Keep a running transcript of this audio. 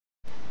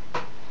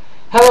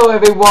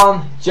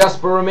everyone,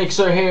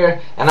 JesperRemixer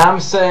here, and I'm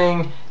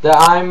saying that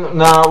I'm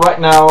right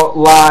now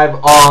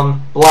live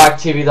on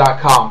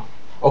blogtv.com.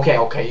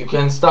 Okay, you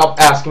can stop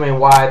asking me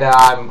why that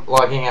I'm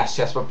logging as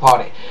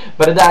Jespersparty,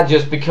 but that's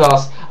just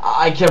because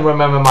I can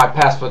remember my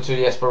password to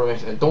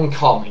JesperRemixer. Don't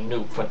call me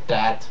noob for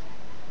that.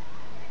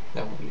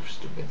 That would be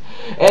stupid.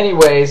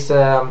 Anyways,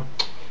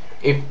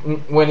 if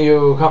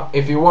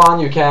you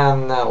want, you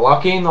can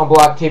log in on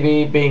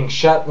blogtv, being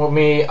chat with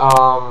me,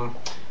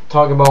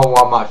 talking about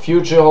what my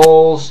future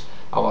holds,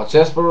 about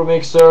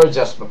JesperRemixer,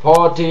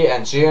 Jespersparty,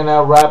 and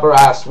GNL Rapper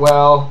as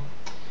well.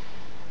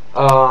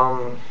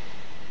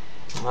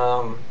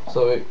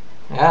 So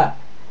yeah,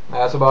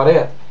 that's about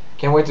it.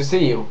 Can't wait to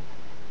see you.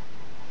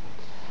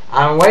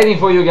 I'm waiting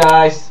for you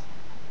guys.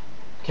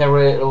 Can't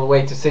really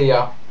wait to see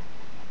ya.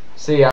 See ya.